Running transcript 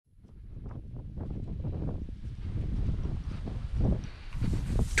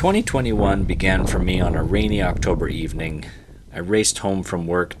2021 began for me on a rainy October evening. I raced home from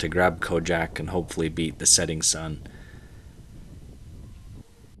work to grab Kojak and hopefully beat the setting sun.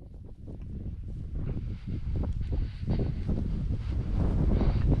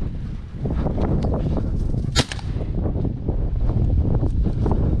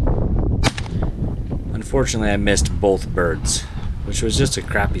 Unfortunately, I missed both birds, which was just a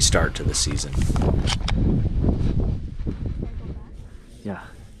crappy start to the season. Yeah.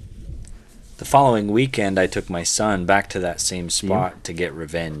 The following weekend, I took my son back to that same spot to get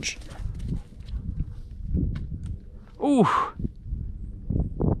revenge. Ooh.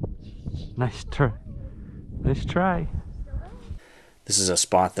 Nice try. Nice try. This is a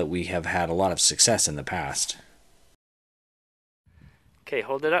spot that we have had a lot of success in the past. Okay,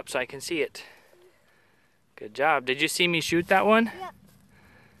 hold it up so I can see it. Good job. Did you see me shoot that one? Yeah.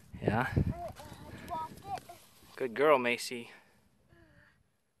 Yeah. Good girl, Macy.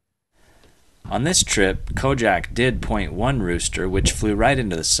 On this trip, Kojak did point one rooster, which flew right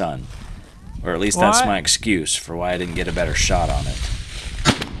into the sun. Or at least that's What? my excuse for why I didn't get a better shot on it.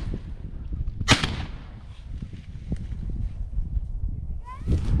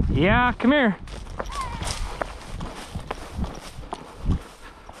 Yeah, come here.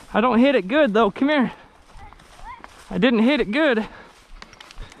 I don't hit it good though. Come here. I didn't hit it good.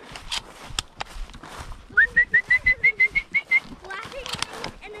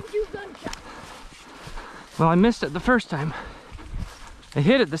 Well, I missed it the first time. I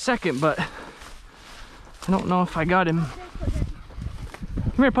hit it the second, but I don't know if I got him.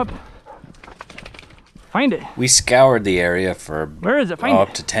 Come here, pup. Find it. We scoured the area for Where is it? Find up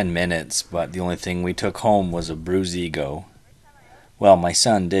it. to 10 minutes, but the only thing we took home was a bruised ego. Well, my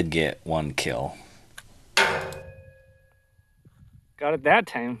son did get one kill. Got it that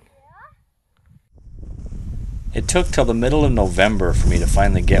time. It took till the middle of November for me to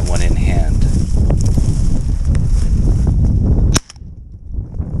finally get one in hand.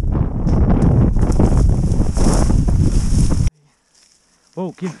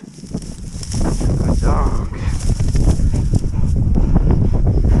 Whoa, give. Good dog.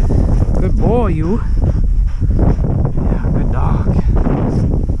 Good boy, you. Yeah, good dog.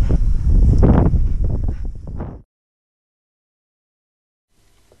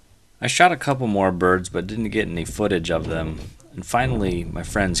 I shot a couple more birds but didn't get any footage of them, and finally my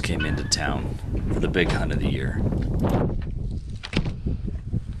friends came into town for the big hunt of the year.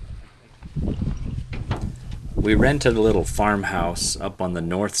 We rented a little farmhouse up on the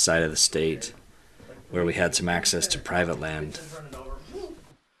north side of the state where we had some access to private land.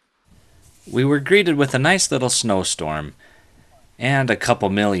 We were greeted with a nice little snowstorm and a couple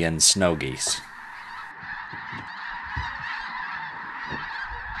million snow geese.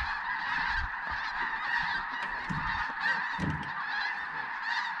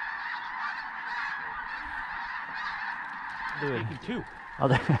 Taking two.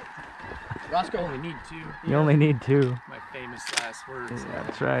 Roscoe only need two. You only need two. My famous last words. Yeah,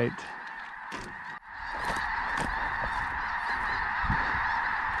 that's right.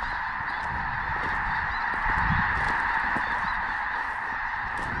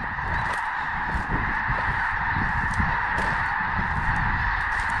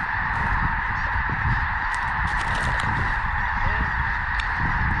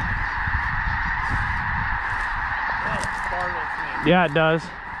 Yeah, it does.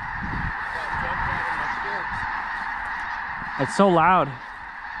 It's so loud.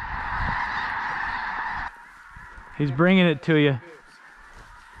 He's bringing it to you.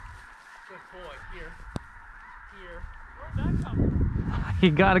 Good boy. Here. Where'd that come from? He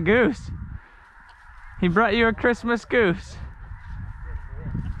got a goose. He brought you a Christmas goose.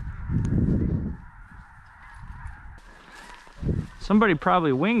 Somebody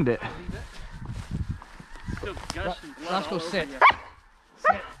probably winged it. Roscoe, sit.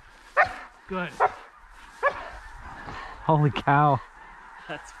 Good. Holy cow.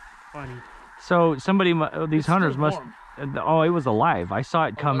 That's funny. So somebody, these hunters still must, warm. oh, it was alive. I saw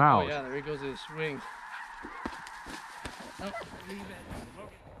it come out. Oh, yeah, there he goes his swing. Oh, leave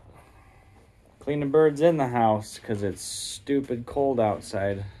it. Cleaning birds in the house because it's stupid cold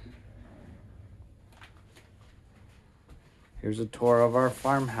outside. Here's a tour of our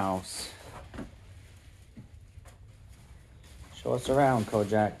farmhouse. Show us around,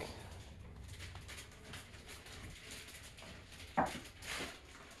 Kojak.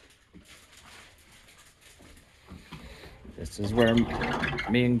 This is where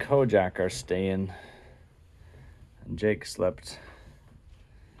me and Kojak are staying. And Jake slept.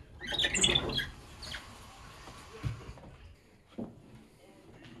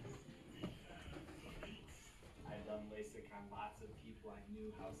 realistic on lots of people. I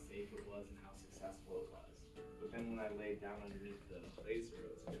knew how safe it was and how successful it was. But then when I laid down underneath the place where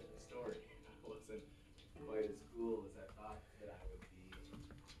it was a different story, I wasn't quite as cool as I thought that I would be.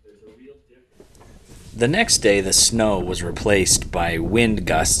 There's a real difference. The next day, the snow was replaced by wind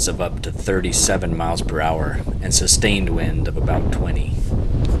gusts of up to 37 miles per hour and sustained wind of about 20.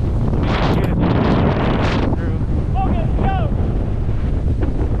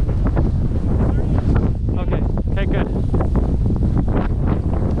 Okay, good.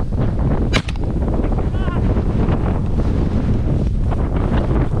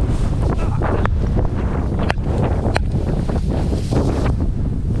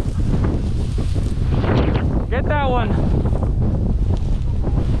 Get that one.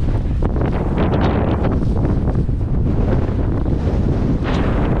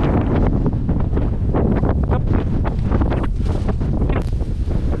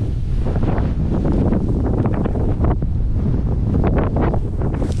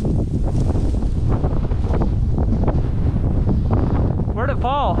 Where'd it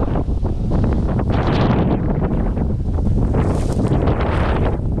fall?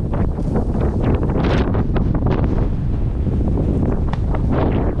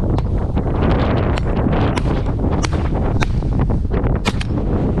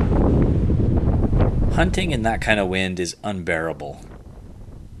 Hunting in that kind of wind is unbearable.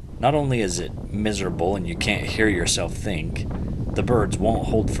 Not only is it miserable and you can't hear yourself think, the birds won't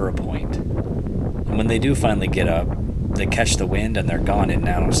hold for a point. And when they do finally get up, they catch the wind and they're gone in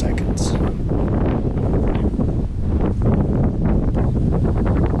nanoseconds.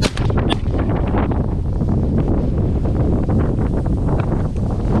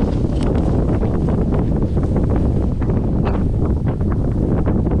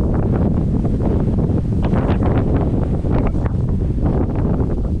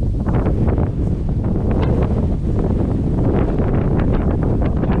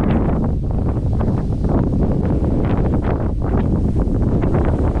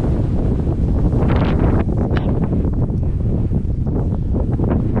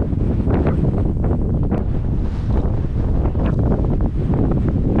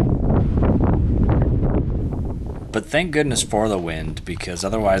 But thank goodness for the wind, because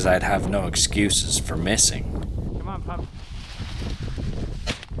otherwise I'd have no excuses for missing. Come on, pup.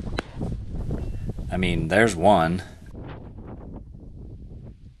 I mean, there's one.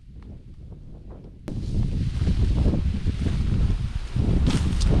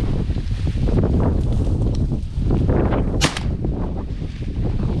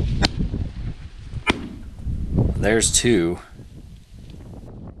 There's two.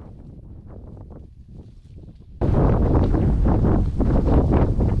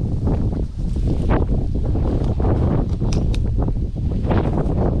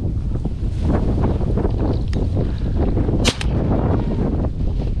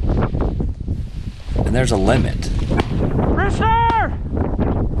 And there's a limit. Rooster!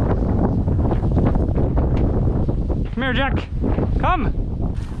 Come here, Jack. Come!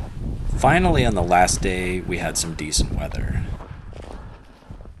 Finally, on the last day, we had some decent weather.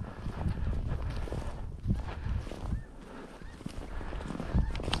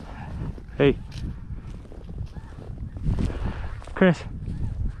 Hey. Chris.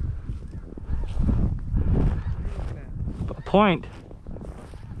 Point.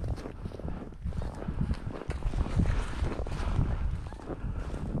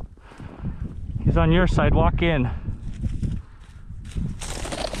 He's on your side, walk in.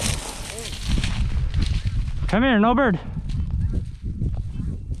 Come here, no bird.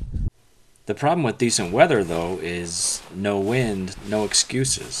 The problem with decent weather, though, is no wind, no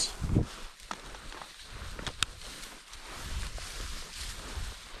excuses.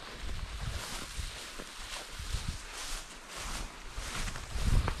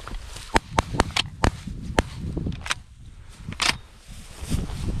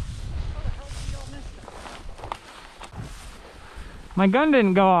 My gun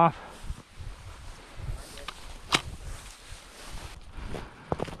didn't go off.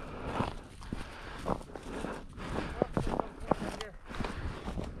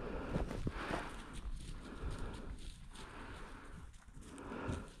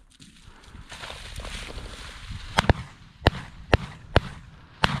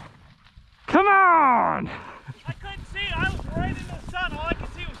 Come on! I couldn't see it. I was right in the sun. All I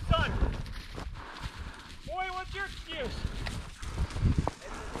could see was sun. Boy, what's your excuse?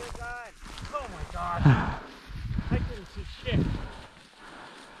 Oh my God. I couldn't see shit.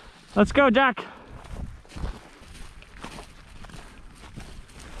 Let's go, Jack.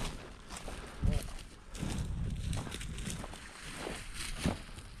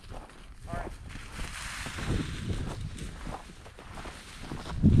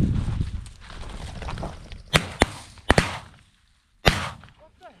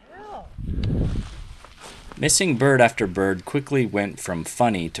 Missing bird after bird quickly went from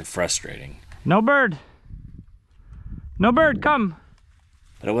funny to frustrating. No bird. No bird, come.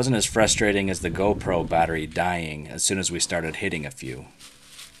 But it wasn't as frustrating as the GoPro battery dying as soon as we started hitting a few.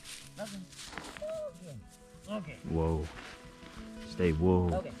 Okay. Whoa. Stay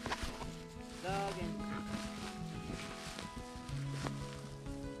whoa. Okay. Logan.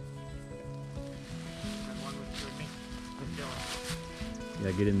 One with me. With Dylan.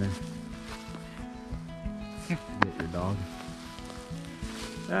 Yeah, get in there. Get your dog.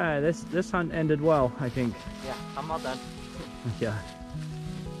 Alright, this hunt ended well, I think. Yeah, I'm all done. Yeah.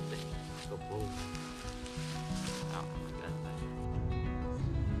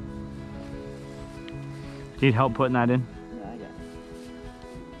 Need help putting that in?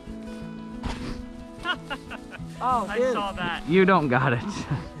 Oh, I saw that. You don't got it.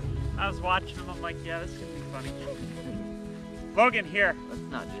 I was watching him. I'm like, yeah, this is gonna be funny. Logan, here. Let's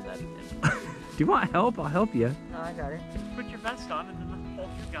not do that again. Do you want help? I'll help you. No, I got it. Put your vest on and then hold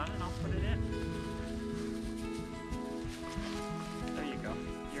your gun and I'll put it in. There you go.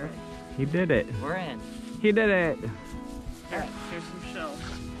 You're in. He did it. We're in. He did it. Here, here's some shells.